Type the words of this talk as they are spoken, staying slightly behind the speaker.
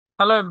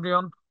Hello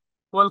everyone,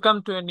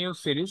 welcome to a new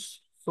series.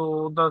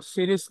 So the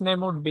series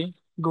name would be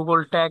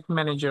Google Tag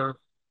Manager.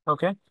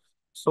 Okay.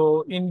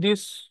 So in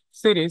this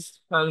series,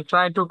 I'll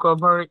try to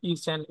cover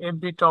each and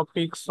every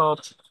topics of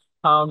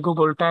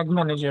Google Tag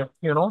Manager,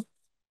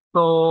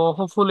 So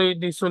hopefully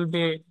this will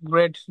be a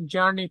great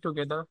journey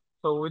together.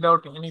 So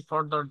without any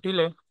further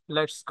delay,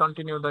 let's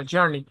continue the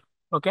journey.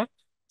 Okay.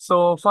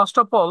 So first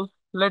of all,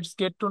 let's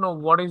get to know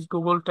what is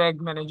Google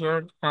Tag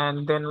Manager,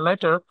 and then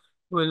later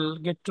we'll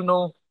get to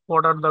know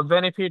what are the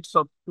benefits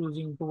of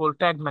using Google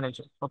Tag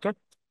Manager. Okay.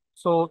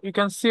 So you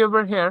can see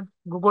over here,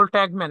 Google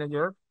Tag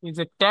Manager is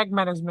a tag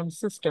management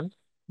system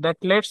that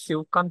lets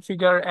you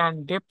configure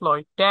and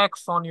deploy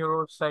tags on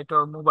your website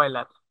or mobile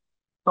app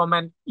from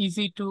an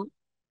easy to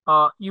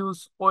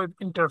use web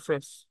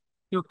interface.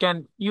 You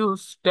can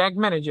use Tag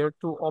Manager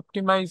to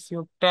optimize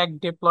your tag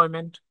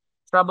deployment,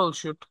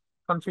 troubleshoot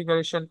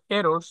configuration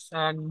errors,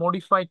 and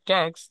modify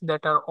tags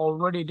that are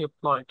already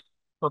deployed.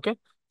 Okay,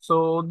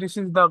 so this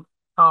is the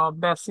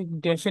basic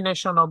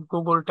definition of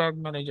Google Tag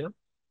Manager.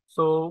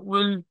 So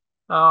we'll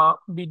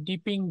be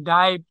deeping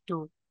dive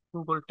to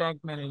Google Tag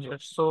Manager.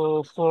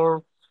 So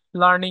for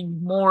learning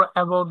more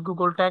about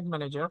Google Tag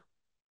Manager,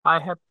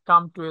 I have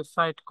come to a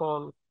site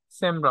called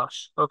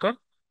SEMrush. Okay.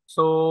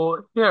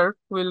 So here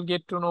we'll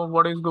get to know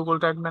what is Google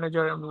Tag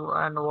Manager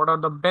and what are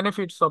the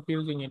benefits of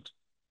using it.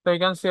 So you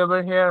can see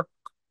over here,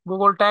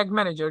 Google Tag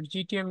Manager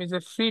GTM is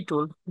a free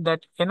tool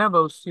that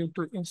enables you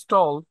to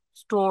install,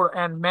 store,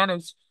 and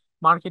manage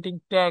marketing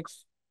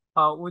tags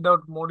without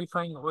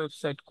modifying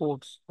website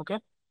codes. Okay.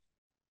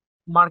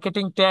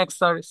 Marketing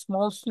tags are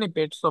small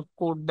snippets of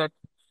code that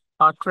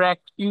track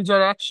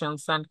user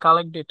actions and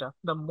collect data.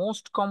 The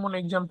most common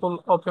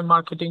example of a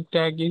marketing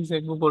tag is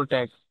a Google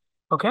tag.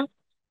 Okay,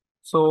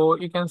 so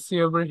you can see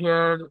over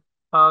here,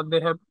 they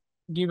have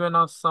given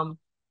us some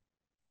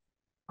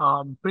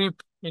brief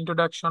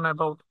introduction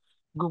about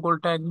Google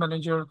Tag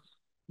Manager.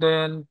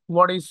 Then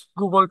what is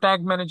Google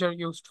Tag Manager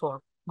used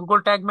for?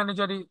 Google Tag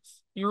Manager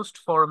is used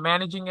for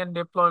managing and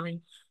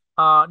deploying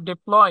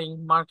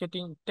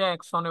marketing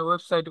tags on a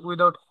website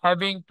without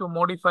having to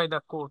modify the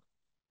code.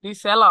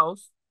 This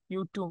allows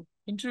you to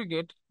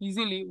integrate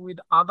easily with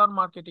other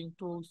marketing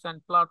tools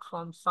and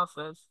platforms such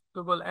as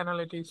Google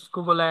Analytics,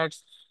 Google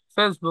Ads,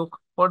 Facebook,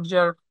 or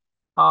their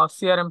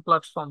CRM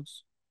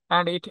platforms,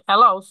 and it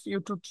allows you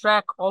to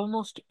track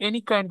almost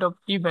any kind of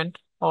event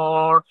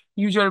or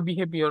user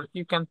behavior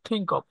you can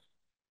think of.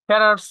 Here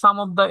are some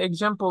of the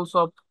examples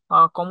of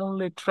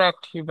commonly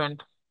tracked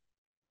event: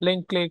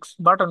 link clicks,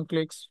 button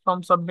clicks,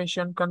 from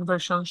submission,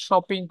 conversion,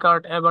 shopping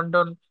cart,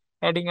 abandon,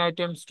 adding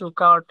items to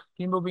cart,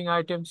 removing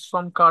items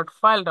from cart,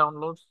 file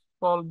downloads,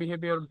 call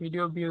behavior,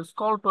 video views,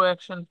 call to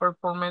action,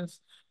 performance,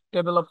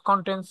 develop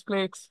contents,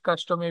 clicks,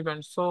 custom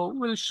events. So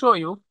we'll show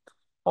you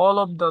all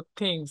of the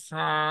things,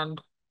 and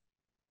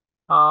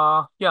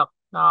yeah,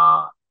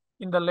 uh,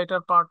 in the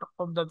later part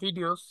of the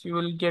videos, you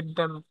will get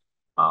them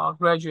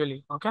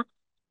gradually. Okay,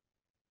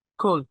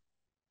 cool.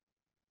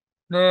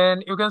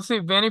 Then you can see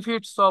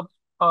benefits of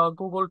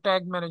Google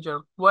Tag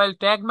Manager. While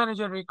Tag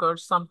Manager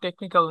requires some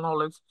technical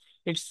knowledge,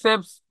 it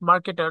saves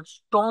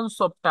marketers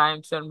tons of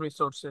times and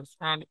resources,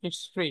 and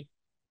it's free.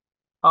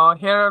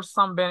 Here are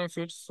some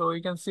benefits. So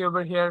you can see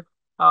over here,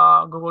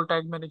 Google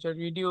Tag Manager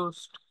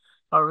reduced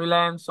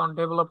reliance on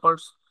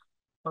developers.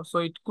 So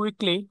it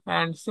quickly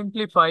and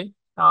simply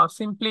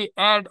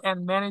add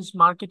and manage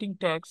marketing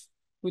tags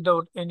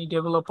without any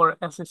developer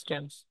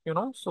assistance,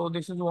 So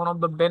this is one of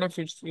the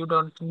benefits. You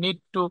don't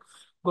need to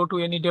go to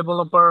any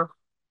developer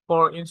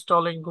for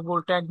installing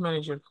Google Tag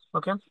Manager.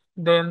 Okay.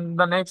 Then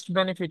the next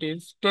benefit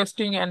is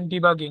testing and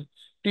debugging.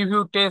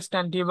 Review, test,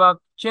 and debug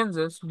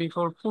changes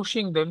before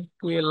pushing them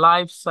to a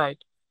live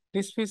site.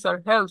 This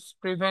feature helps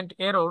prevent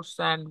errors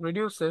and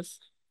reduces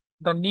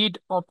the need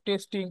of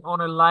testing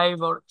on a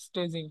live or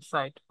staging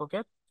site.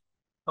 Okay.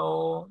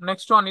 So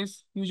next one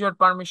is user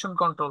permission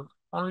control.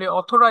 Only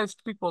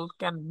authorized people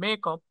can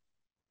make up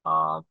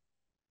uh,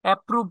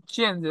 approve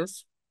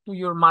changes to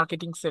your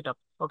marketing setup.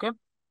 Okay.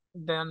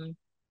 Then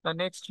the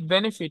next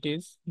benefit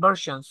is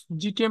versions.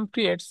 GTM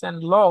creates and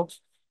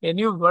logs a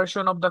new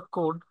version of the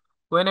code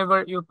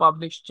whenever you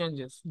publish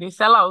changes.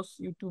 This allows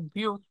you to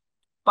view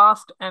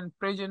past and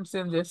present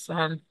changes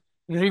and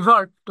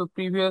revert to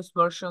previous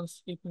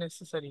versions if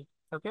necessary.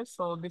 Okay,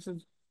 so this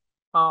is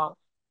uh,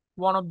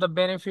 one of the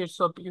benefits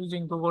of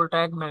using Google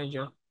Tag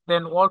Manager.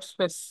 Then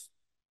workspace.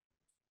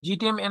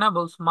 GTM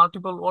enables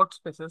multiple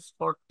workspaces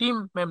for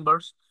team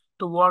members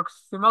to work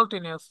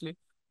simultaneously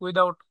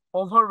without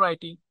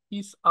overwriting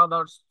each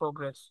other's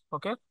progress.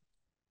 Okay.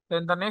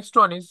 Then the next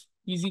one is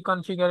easy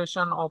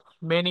configuration of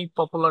many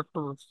popular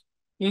tools.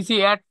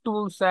 Easy add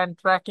tools and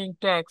tracking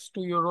tags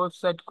to your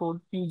website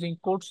code using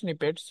code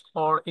snippets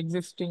or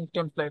existing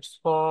templates.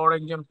 For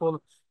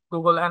example,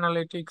 Google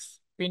Analytics,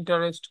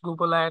 Pinterest,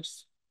 Google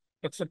Ads,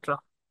 etc.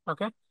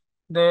 Okay.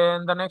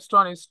 Then the next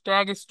one is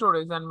tag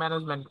storage and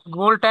management.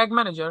 Google Tag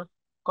Manager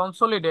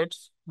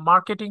consolidates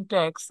marketing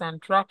tags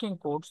and tracking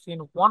codes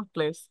in one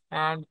place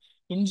and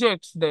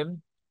injects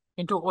them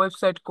into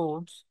website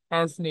codes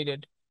as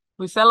needed,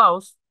 which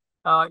allows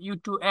you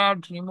to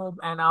add, remove,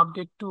 and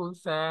update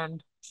tools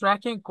and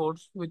tracking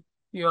codes with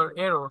your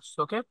errors.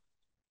 Okay,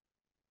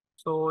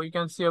 so you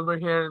can see over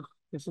here,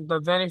 this is the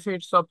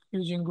benefits of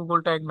using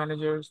Google Tag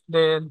Managers.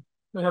 Then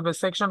we have a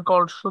section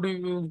called Should you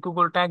use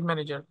Google Tag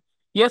Manager?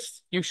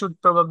 Yes, you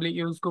should probably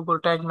use Google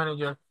Tag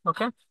Manager.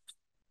 Okay,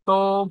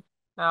 so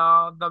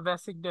the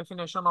basic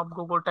definition of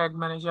Google Tag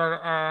Manager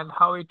and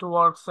how it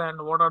works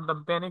and what are the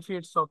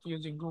benefits of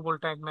using Google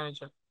Tag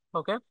Manager.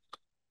 Okay.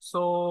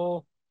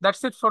 So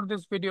that's it for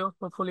this video.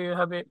 Hopefully you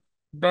have a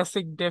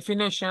basic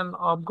definition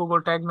of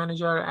Google Tag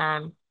Manager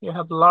and you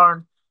have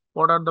learned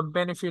what are the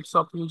benefits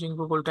of using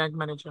Google Tag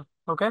Manager.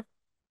 Okay.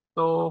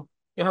 So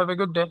you have a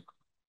good day.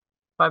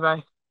 Bye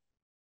bye.